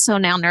estheticians. So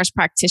now nurse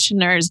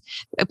practitioners,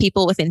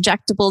 people with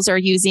injectables are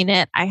using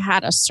it. I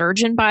had a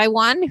surgeon buy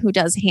one who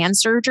does hand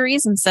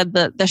surgeries and said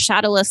the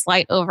shadowless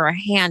light over a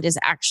hand is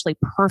actually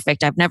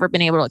perfect. I've never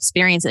been able to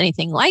experience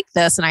anything like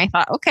this. And I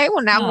thought, okay,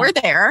 well, now we're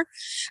there.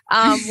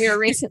 We were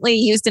recently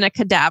used in a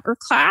cadaver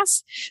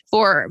class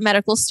for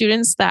medical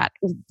students that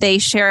they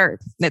share.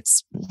 There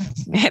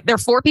are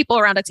 4 people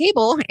around a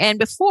table. And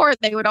before,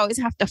 they would always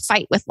have to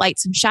fight with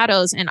lights and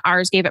shadows, and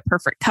ours gave it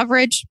perfect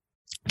coverage.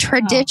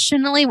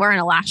 Traditionally, we're in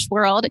a lash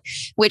world,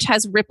 which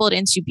has rippled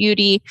into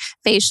beauty,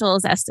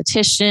 facials,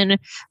 esthetician,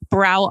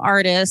 brow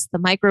artists, the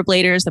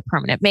microbladers, the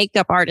permanent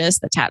makeup artists,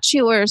 the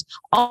tattooers,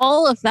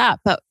 all of that.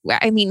 But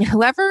I mean,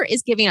 whoever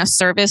is giving a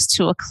service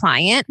to a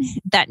client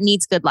that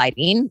needs good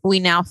lighting,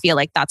 we now feel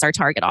like that's our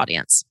target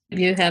audience.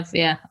 You have,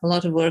 a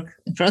lot of work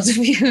in front of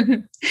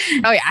you.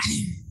 Oh, yeah.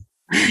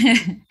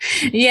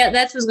 Yeah,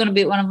 that was going to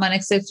be one of my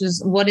next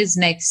questions. What is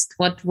next?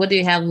 What do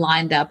you have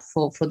lined up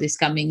for this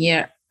coming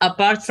year?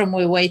 Apart from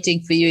we're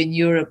waiting for you in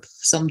Europe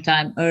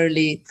sometime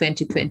early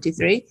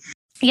 2023.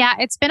 Yeah,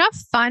 it's been a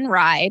fun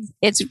ride.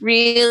 It's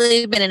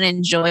really been an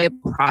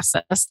enjoyable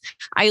process.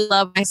 I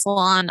love my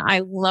salon. I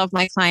love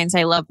my clients.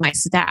 I love my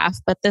staff.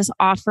 But this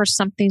offers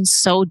something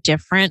so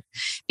different.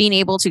 Being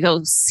able to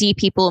go see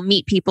people,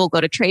 meet people, go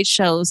to trade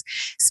shows,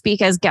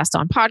 speak as guests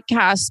on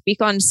podcasts,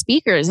 speak on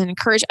speakers, and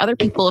encourage other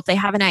people, if they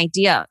have an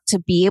idea, to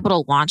be able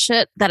to launch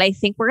it. That I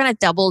think we're going to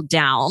double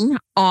down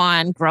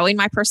on growing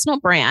my personal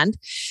brand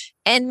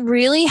and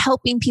really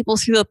helping people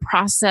through the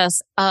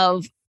process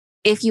of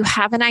if you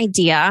have an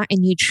idea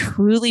and you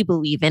truly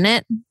believe in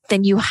it,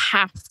 then you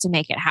have to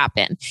make it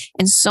happen.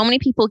 And so many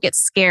people get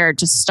scared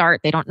to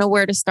start. They don't know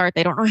where to start.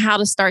 They don't know how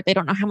to start. They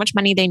don't know how much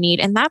money they need.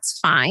 And that's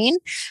fine.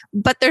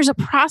 But there's a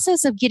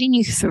process of getting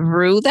you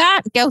through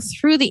that. Go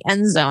through the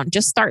end zone.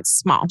 Just start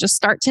small. Just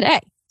start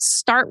today.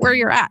 Start where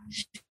you're at.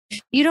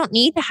 You don't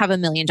need to have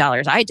 $1 million.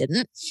 I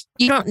didn't.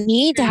 You don't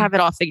need to have it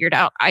all figured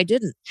out. I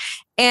didn't.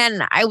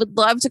 And I would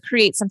love to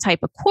create some type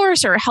of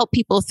course or help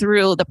people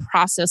through the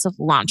process of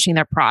launching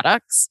their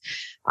products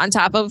on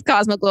top of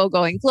CosmoGlo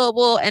going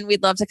global. And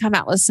we'd love to come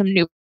out with some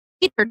new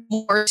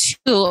more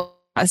to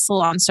a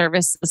salon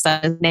services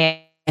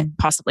and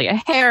possibly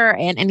a hair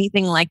and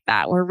anything like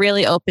that. We're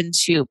really open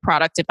to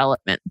product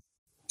development.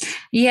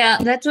 Yeah,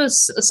 that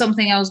was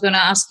something I was going to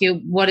ask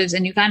you.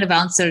 And you kind of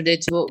answered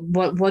it.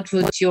 What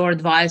would your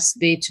advice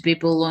be to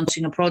people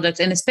launching a product?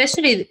 And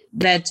especially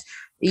that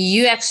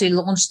you actually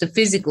launched a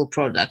physical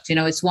product.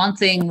 It's one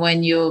thing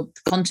when you're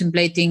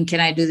contemplating, can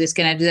I do this?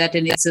 Can I do that?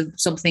 And it's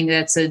something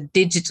that's a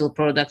digital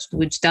product,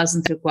 which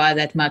doesn't require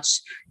that much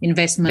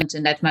investment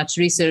and that much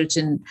research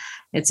and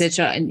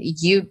etc. And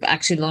you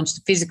actually launched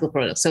a physical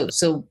product.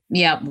 So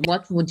yeah,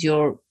 what would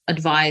your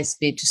advice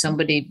be to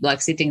somebody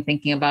like sitting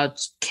thinking about,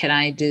 can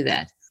I do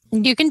that?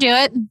 You can do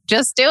it.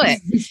 Just do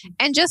it.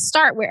 And just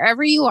start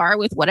wherever you are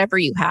with whatever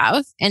you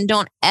have. And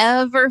don't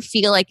ever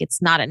feel like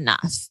it's not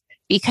enough.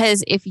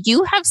 Because if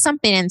you have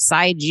something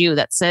inside you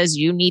that says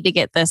you need to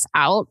get this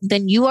out,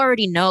 then you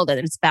already know that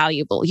it's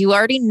valuable. You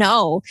already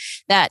know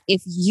that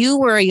if you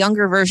were a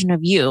younger version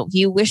of you,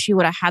 you wish you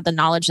would have had the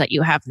knowledge that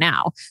you have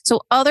now.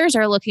 So others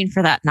are looking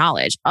for that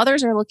knowledge.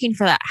 Others are looking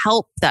for that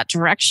help, that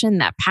direction,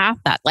 that path,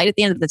 that light at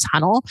the end of the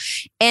tunnel.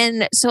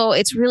 And so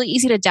it's really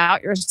easy to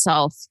doubt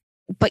yourself.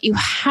 But you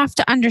have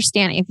to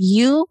understand, if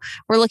you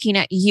were looking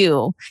at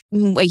you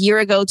a year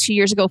ago, 2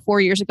 years ago,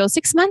 4 years ago,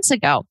 6 months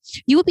ago,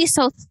 you would be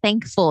so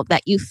thankful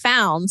that you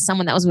found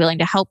someone that was willing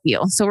to help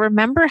you. So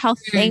remember how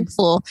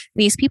thankful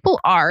these people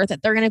are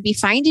that they're going to be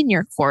finding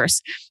your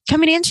course,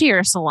 coming into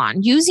your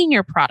salon, using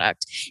your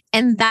product.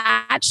 And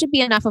that should be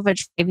enough of a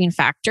driving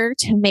factor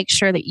to make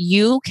sure that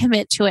you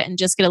commit to it and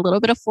just get a little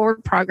bit of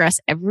forward progress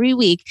every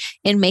week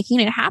in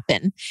making it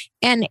happen.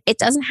 And it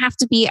doesn't have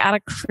to be at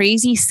a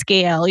crazy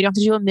scale. You don't have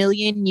to do 1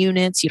 million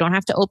units. You don't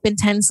have to open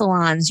 10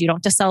 salons. You don't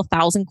have to sell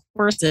 1,000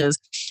 courses.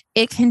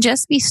 It can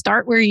just be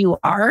start where you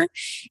are.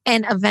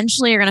 And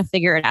eventually you're going to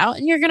figure it out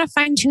and you're going to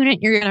fine tune it.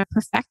 You're going to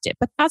perfect it.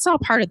 But that's all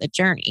part of the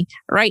journey.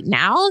 Right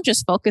now,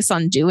 just focus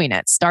on doing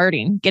it,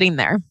 starting, getting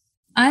there.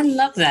 I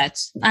love that.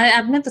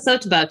 I've never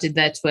thought about it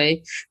that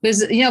way.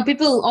 Because,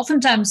 people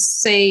oftentimes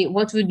say,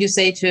 what would you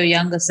say to your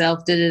younger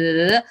self? Da,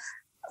 da, da,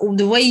 da.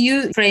 The way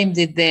you framed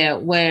it there,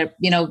 where,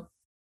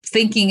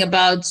 thinking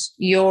about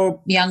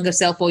your younger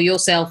self or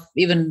yourself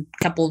even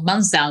a couple of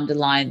months down the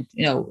line,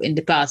 in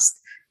the past,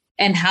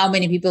 and how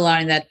many people are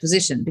in that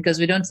position, because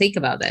we don't think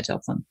about that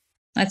often.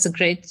 That's a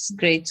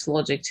great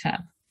logic to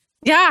have.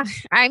 Yeah,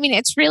 I mean,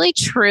 it's really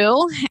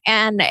true.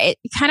 And it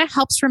kind of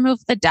helps remove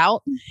the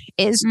doubt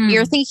is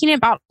you're thinking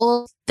about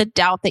all the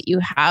doubt that you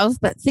have,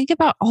 but think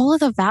about all of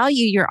the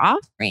value you're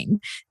offering.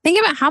 Think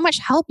about how much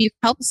help you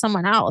help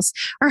someone else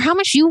or how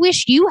much you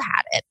wish you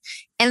had it.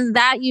 And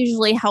that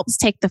usually helps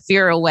take the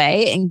fear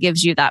away and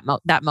gives you that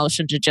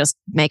motion to just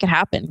make it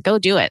happen. Go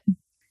do it.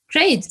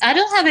 Great. I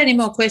don't have any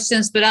more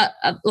questions, but I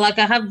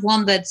have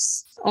one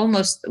that's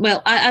almost,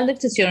 I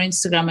looked at your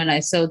Instagram and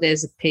I saw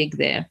there's a pig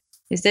there.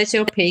 Is that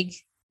your pig?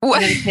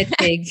 What? You have a pet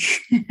pig.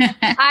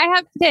 I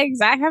have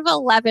pigs. I have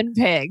 11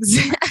 pigs.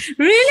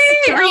 Really?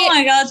 Oh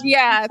my God.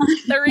 Yeah.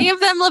 3 of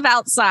them live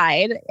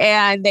outside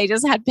and they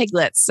just had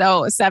piglets.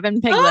 So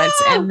 7 piglets.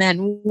 Oh. And then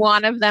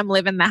 1 of them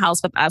live in the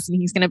house with us and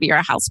he's going to be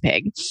our house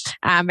pig.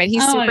 But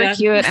he's super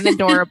cute and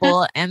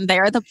adorable and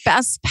they're the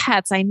best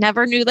pets. I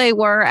never knew they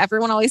were.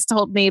 Everyone always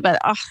told me,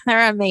 but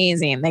they're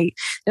amazing. They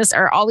just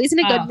are always in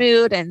a good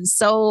mood and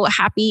so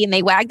happy. And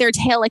they wag their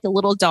tail like a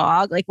little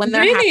dog. Like when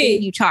they're happy,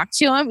 you talk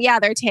to them. Yeah,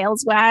 their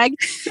tails wag.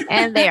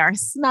 And they are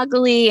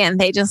snuggly and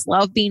they just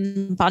love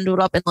being bundled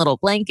up in little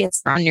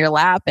blankets on your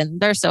lap and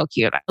they're so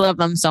cute. I love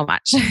them so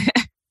much.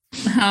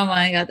 Oh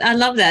my God. I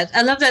love that.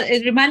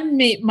 It reminded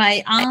me,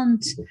 my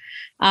aunt,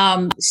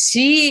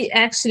 she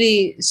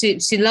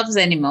loves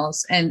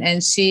animals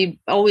and she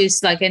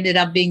always ended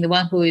up being the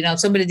one who,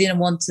 somebody didn't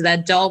want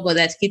that dog or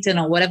that kitten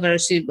or whatever.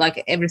 She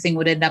everything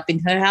would end up in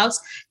her house.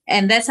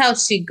 And that's how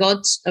she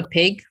got a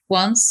pig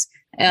once.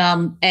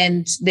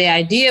 And the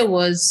idea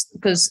was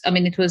because,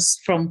 it was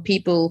from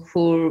people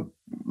who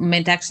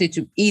meant actually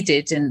to eat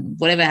it and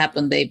whatever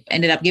happened, they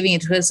ended up giving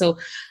it to her. So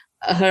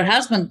her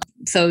husband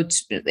thought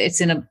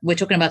we're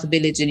talking about a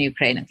village in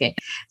Ukraine. Okay.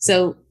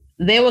 So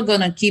they were going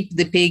to keep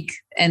the pig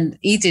and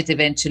eat it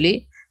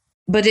eventually,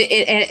 but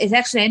it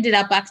actually ended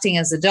up acting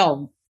as a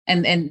dog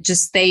and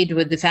just stayed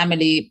with the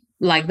family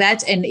like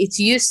that. And it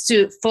used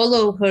to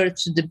follow her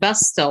to the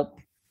bus stop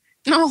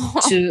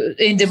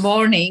in the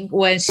morning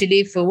when she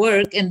leaves for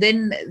work, and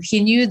then he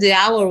knew the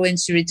hour when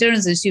she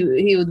returns, and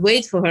he would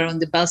wait for her on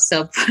the bus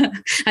stop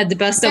at the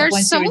bus stop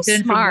when she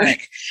returned from work.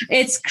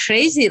 It's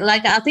crazy.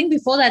 Like, I think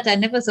before that I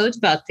never thought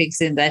about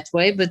pigs in that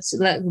way, but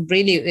like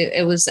really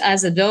it was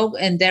as a dog,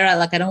 and there are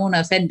like, I don't want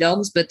to offend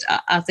dogs, but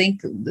I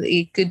think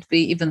it could be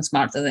even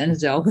smarter than a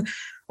dog.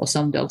 Or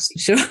some dogs,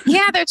 sure.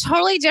 Yeah, they're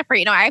totally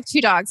different. I have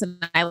 2 dogs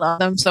and I love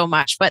them so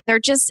much, but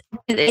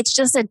it's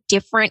just a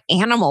different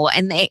animal,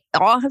 and they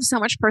all have so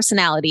much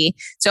personality.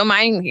 So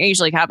mine, I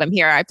usually have him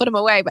here. I put him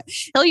away, but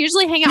he'll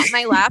usually hang out in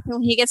my lap. And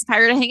when he gets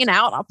tired of hanging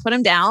out, I'll put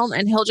him down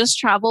and he'll just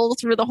travel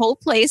through the whole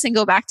place and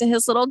go back to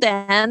his little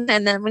den.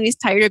 And then when he's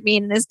tired of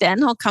being in his den,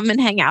 he'll come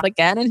and hang out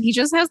again. And he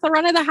just has the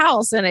run of the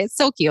house, and it's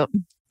so cute.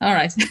 All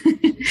right.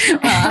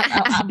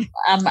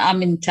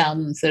 I'm in town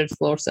on the 3rd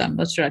floor, so I'm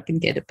not sure I can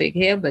get a pig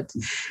here, but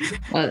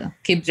well,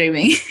 keep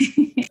dreaming.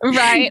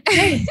 Right.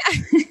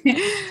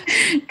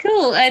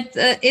 Cool.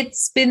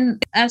 It's been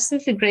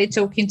absolutely great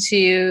talking to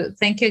you.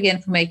 Thank you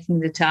again for making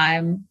the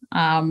time.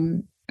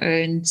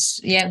 And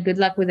yeah, good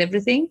luck with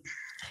everything.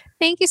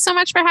 Thank you so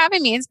much for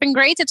having me. It's been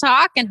great to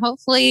talk, and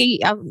hopefully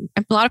a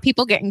lot of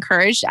people get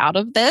encouraged out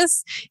of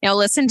this.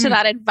 Listen to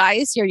that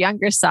advice, your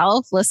younger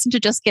self, listen to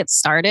just get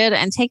started,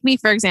 and take me,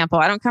 for example.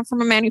 I don't come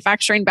from a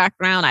manufacturing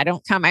background. I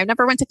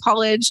never went to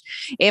college.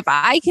 If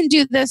I can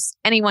do this,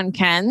 anyone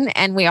can,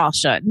 and we all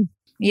should.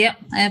 Yep,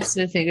 I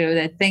absolutely agree with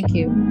that. Thank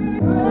you.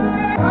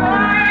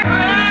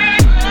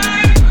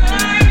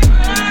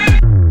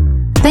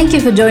 Thank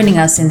you for joining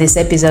us in this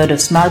episode of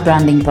Smart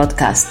Branding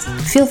Podcast.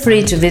 Feel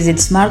free to visit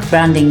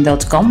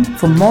smartbranding.com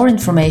for more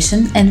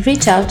information, and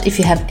reach out if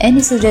you have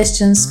any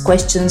suggestions,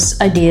 questions,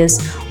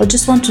 ideas, or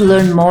just want to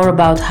learn more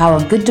about how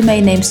a good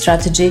domain name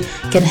strategy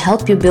can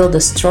help you build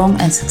a strong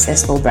and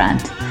successful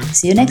brand.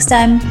 See you next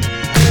time.